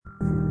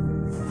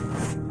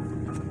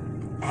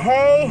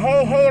Hey,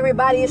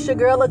 everybody, it's your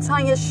girl,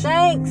 Latanya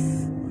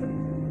Shanks.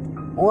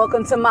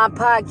 Welcome to my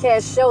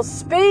podcast show,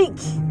 Speak,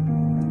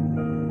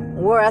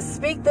 where I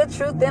speak the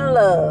truth in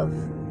love,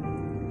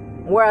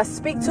 where I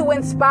speak to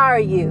inspire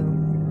you,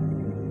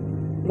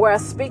 where I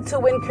speak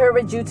to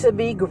encourage you to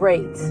be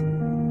great.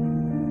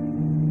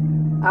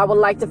 I would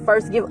like to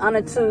first give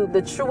honor to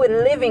the true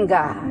and living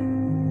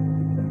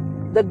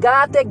God, the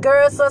God that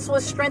girds us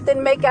with strength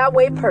and make our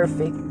way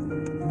perfect.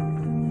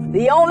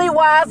 The only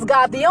wise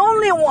God, the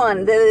only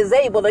one that is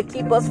able to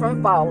keep us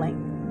from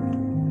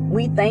falling.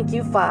 We thank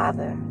you,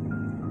 Father.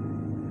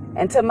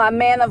 And to my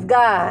man of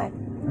God,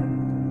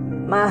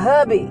 my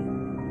hubby,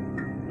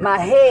 my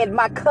head,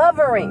 my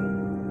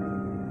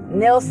covering,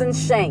 Nelson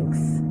Shanks.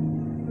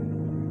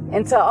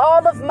 And to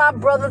all of my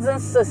brothers and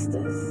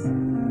sisters,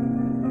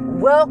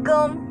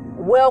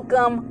 welcome,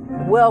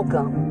 welcome,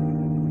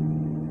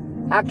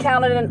 welcome. I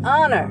count it an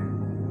honor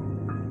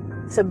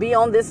to be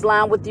on this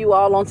line with you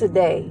all on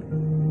today.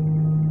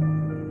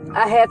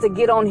 I had to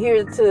get on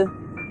here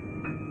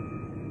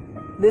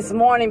this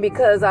morning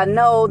because I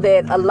know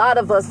that a lot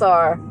of us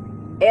are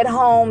at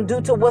home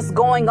due to what's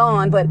going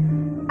on, but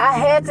I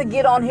had to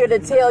get on here to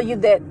tell you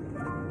that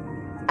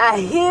I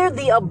hear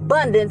the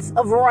abundance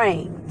of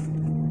rain.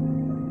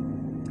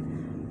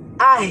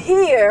 I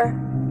hear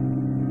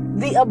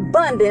the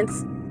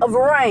abundance of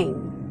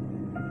rain.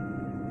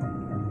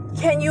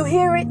 Can you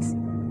hear it?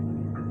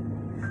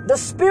 The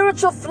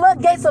spiritual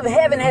floodgates of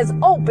heaven has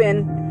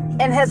opened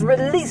and has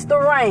released the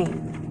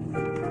rain.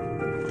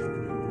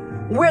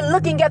 We're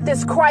looking at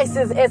this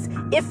crisis as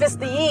if it's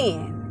the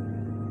end.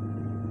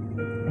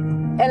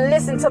 And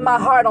listen to my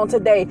heart on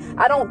today.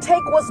 I don't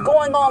take what's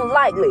going on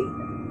lightly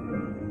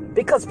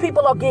because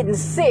people are getting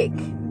sick.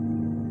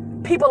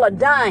 People are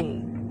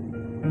dying.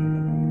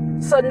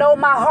 So no,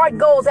 my heart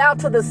goes out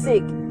to the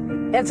sick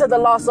and to the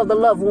loss of the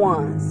loved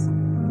ones.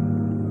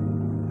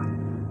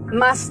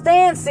 My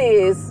stance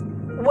is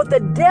what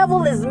the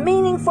devil is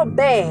meaning for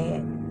bad,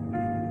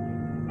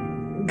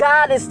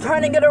 God is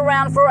turning it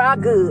around for our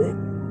good.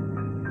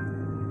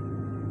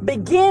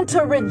 Begin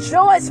to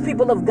rejoice,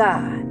 people of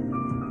God.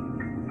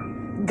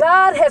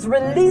 God has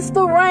released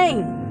the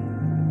rain.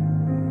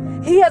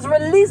 He has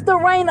released the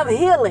rain of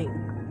healing.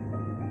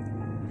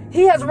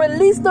 He has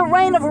released the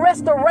rain of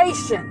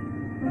restoration.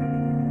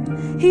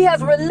 He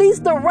has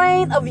released the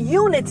rain of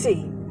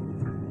unity,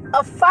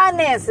 of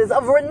finances,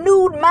 of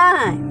renewed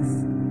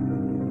minds.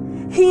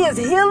 He is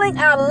healing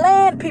our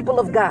land, people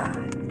of God.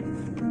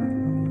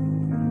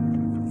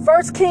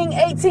 1 Kings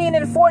 18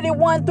 and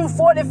 41 through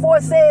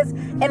 44 says,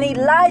 And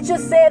Elijah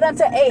said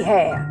unto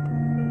Ahab,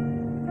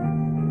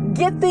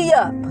 Get thee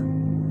up,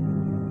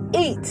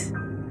 eat,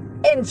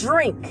 and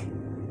drink,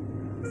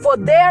 for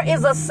there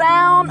is a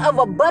sound of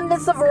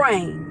abundance of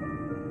rain.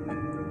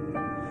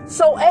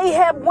 So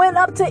Ahab went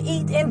up to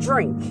eat and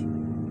drink,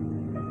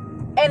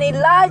 and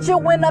Elijah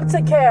went up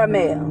to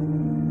Carmel,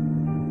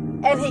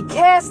 and he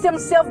cast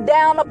himself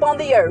down upon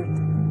the earth,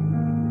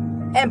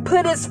 and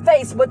put his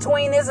face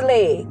between his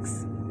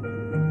legs,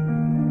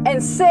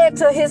 and said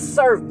to his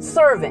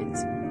servant,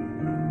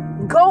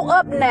 Go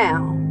up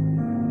now,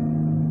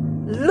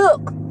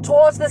 look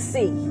towards the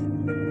sea.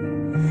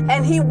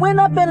 And he went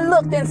up and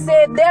looked and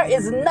said, There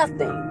is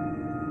nothing.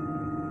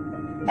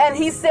 And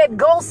he said,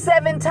 Go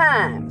 7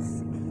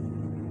 times.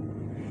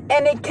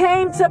 And it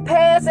came to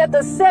pass at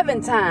the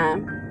 7th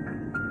time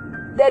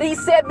that he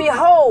said,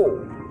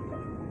 Behold,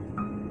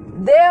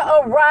 there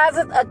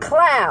ariseth a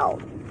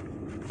cloud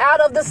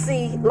out of the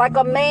sea like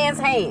a man's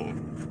hand.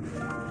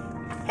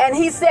 And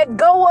he said,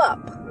 Go up,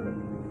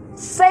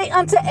 say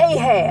unto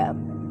Ahab,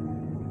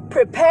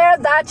 Prepare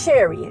thy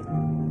chariot,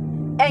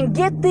 and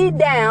get thee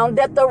down,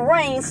 that the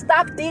rain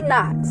stop thee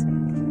not.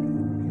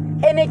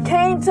 And it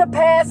came to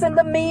pass in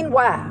the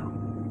meanwhile,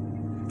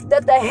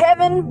 that the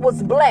heaven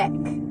was black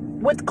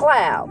with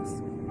clouds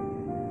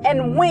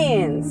and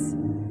winds,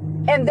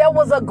 and there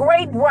was a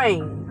great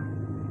rain.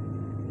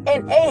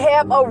 And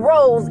Ahab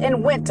arose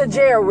and went to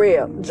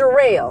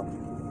Jezreel.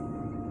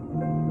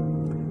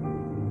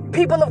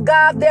 People of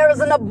God, there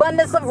is an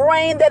abundance of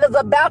rain that is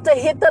about to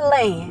hit the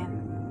land.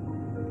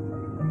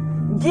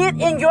 Get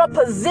in your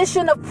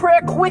position of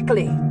prayer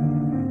quickly.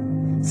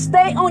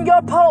 Stay on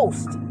your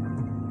post.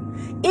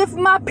 If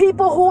my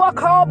people who are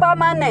called by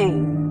my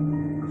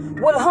name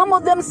will humble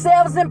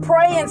themselves and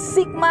pray and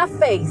seek my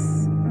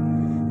face,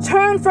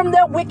 turn from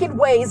their wicked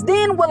ways,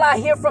 then will I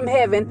hear from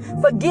heaven,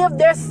 forgive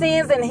their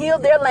sins and heal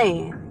their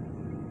land.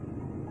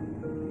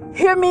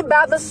 Hear me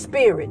by the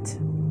Spirit.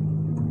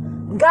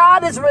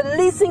 God is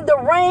releasing the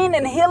rain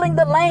and healing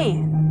the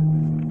land.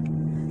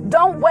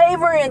 Don't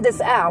waver in this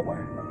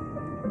hour.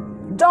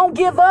 Don't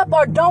give up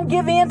or don't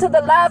give in to the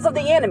lies of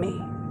the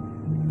enemy,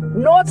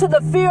 nor to the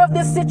fear of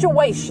this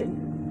situation.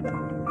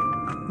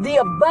 The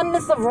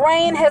abundance of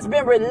rain has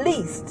been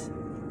released,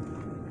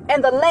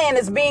 and the land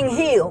is being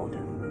healed.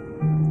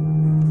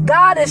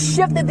 God has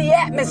shifted the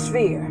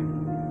atmosphere.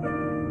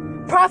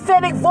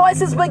 Prophetic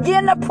voices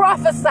begin to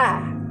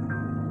prophesy.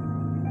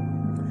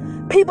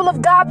 People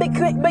of God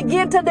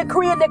begin to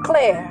decree and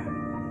declare.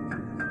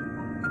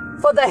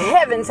 for the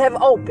heavens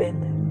have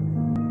opened.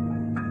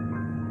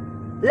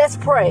 Let's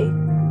pray.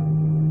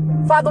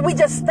 Father, we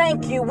just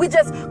thank you. We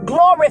just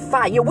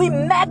glorify you. We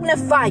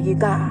magnify you,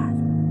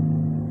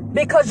 God,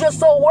 because you're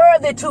so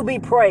worthy to be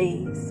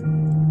praised.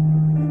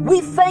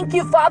 We thank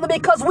you, Father,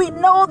 because we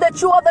know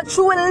that you are the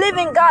true and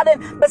living God,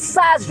 and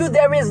besides you,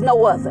 there is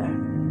no other.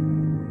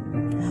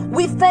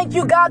 We thank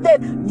you, God,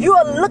 that you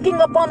are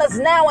looking upon us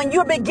now and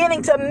you're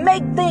beginning to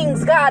make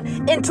things, God,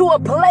 into a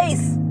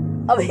place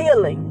of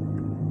healing,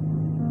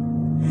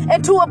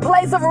 into a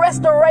place of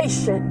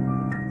restoration.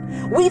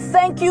 We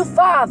thank you,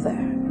 Father,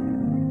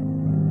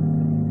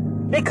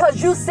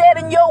 because you said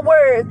in your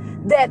word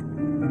that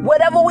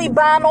whatever we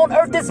bind on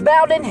earth is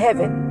bound in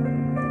heaven,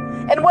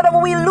 and whatever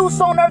we loose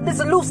on earth is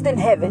loosed in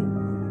heaven.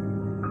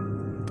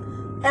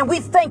 And we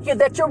thank you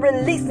that you're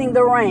releasing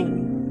the rain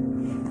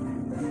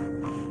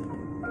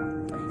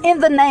in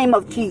the name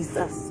of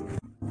Jesus.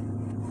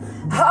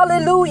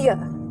 Hallelujah.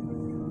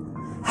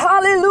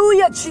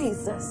 Hallelujah,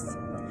 Jesus.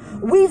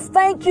 We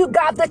thank you,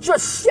 God, that you're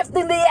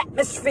shifting the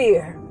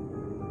atmosphere.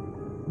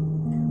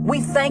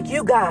 We thank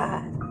you,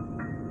 God,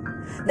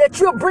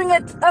 that you're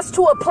bringing us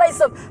to a place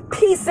of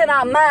peace in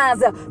our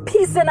minds,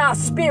 peace in our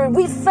spirit.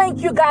 We thank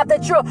you, God,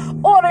 that you're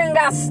ordering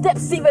our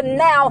steps even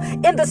now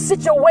in the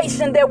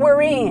situation that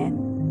we're in.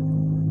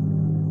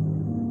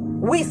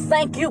 We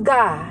thank you,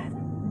 God,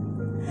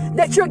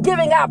 that you're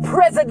giving our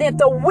president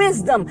the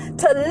wisdom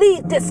to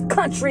lead this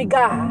country,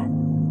 God.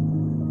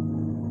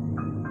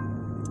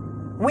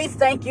 We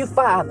thank you,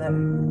 Father,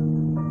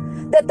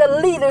 that the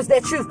leaders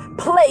that you've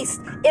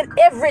placed in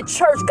every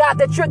church, God,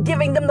 that you're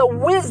giving them the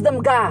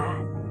wisdom, God,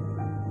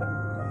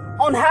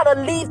 on how to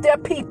lead their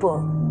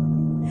people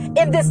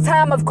in this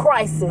time of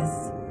crisis.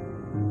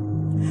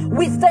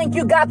 We thank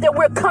you, God, that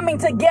we're coming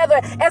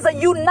together as a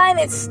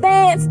united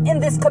stance in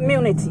this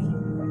community,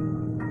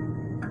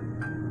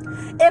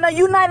 in a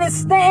united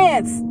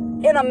stance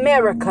in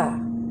America.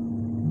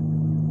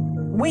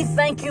 We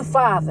thank you,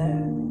 Father.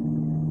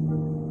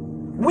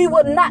 We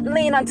will not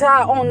lean unto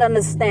our own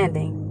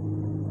understanding,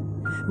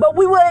 but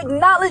we will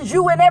acknowledge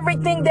you in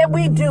everything that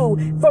we do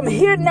from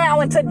here now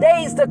and to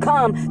days to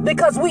come,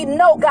 because we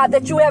know, God,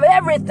 that you have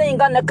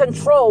everything under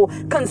control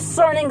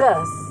concerning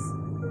us.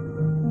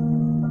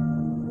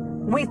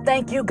 We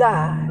thank you,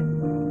 God.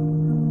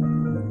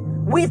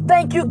 We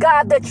thank you,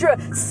 God, that you're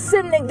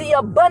sending the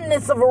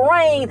abundance of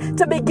rain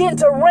to begin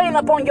to rain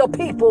upon your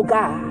people,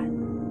 God.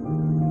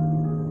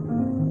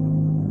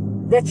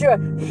 That you're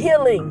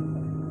healing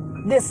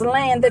this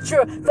land, that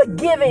you're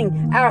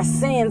forgiving our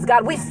sins,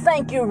 God. We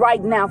thank you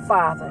right now,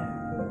 Father,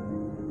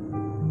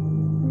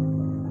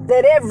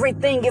 that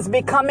everything is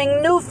becoming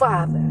new,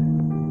 Father.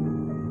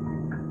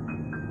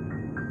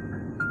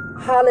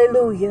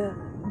 Hallelujah.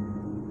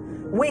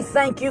 We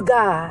thank you,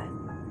 God,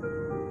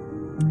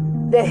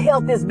 that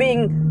health is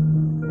being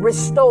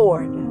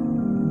restored.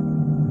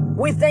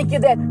 We thank you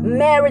that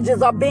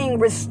marriages are being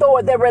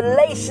restored, that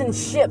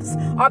relationships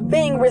are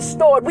being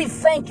restored. We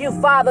thank you,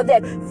 Father,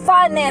 that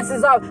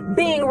finances are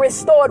being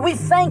restored. We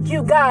thank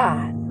you,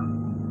 God.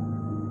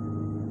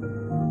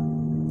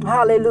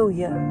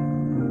 Hallelujah.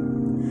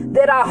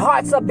 That our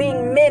hearts are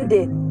being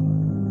mended,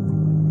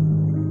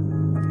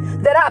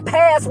 that our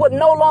past would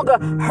no longer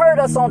hurt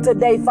us on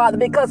today, Father,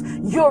 because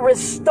you're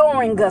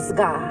restoring us,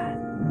 God.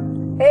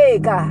 Hey,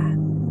 God,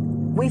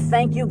 we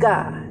thank you,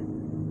 God,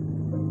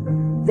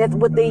 that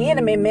what the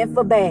enemy meant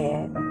for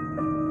bad,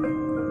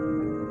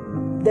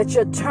 that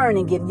you're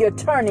turning it, you're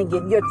turning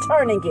it, you're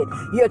turning it,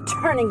 you're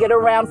turning it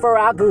around for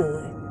our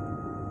good.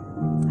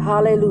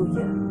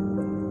 Hallelujah.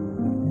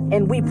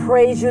 And we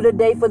praise you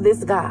today for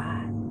this,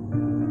 God.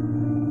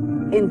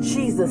 In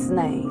Jesus'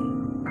 name,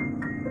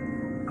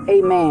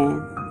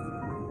 amen.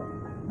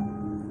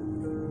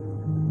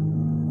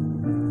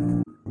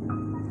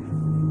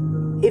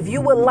 If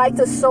you would like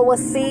to sow a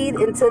seed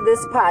into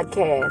this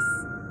podcast,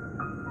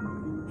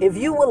 if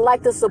you would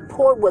like to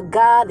support what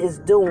God is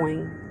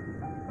doing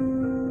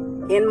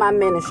in my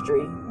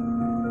ministry,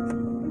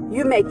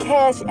 you may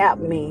cash app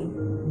me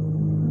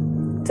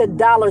to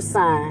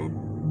 $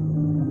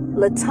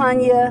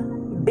 Latanya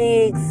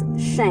Biggs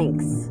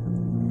Shanks.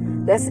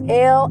 That's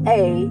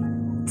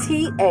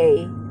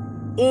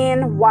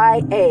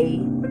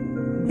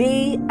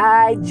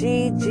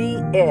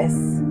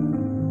LATANYABIGGSSHANKS.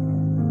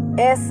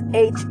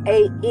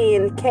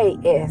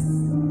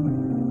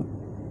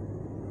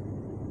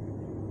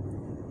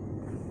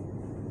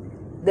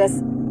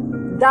 That's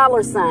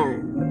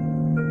 $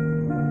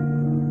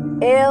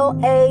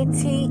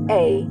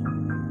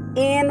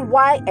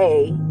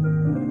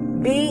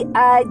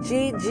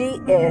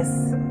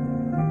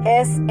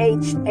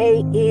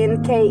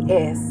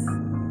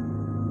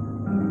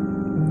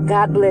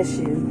 God bless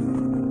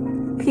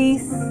you.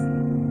 Peace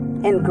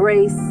and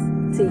grace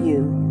to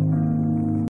you.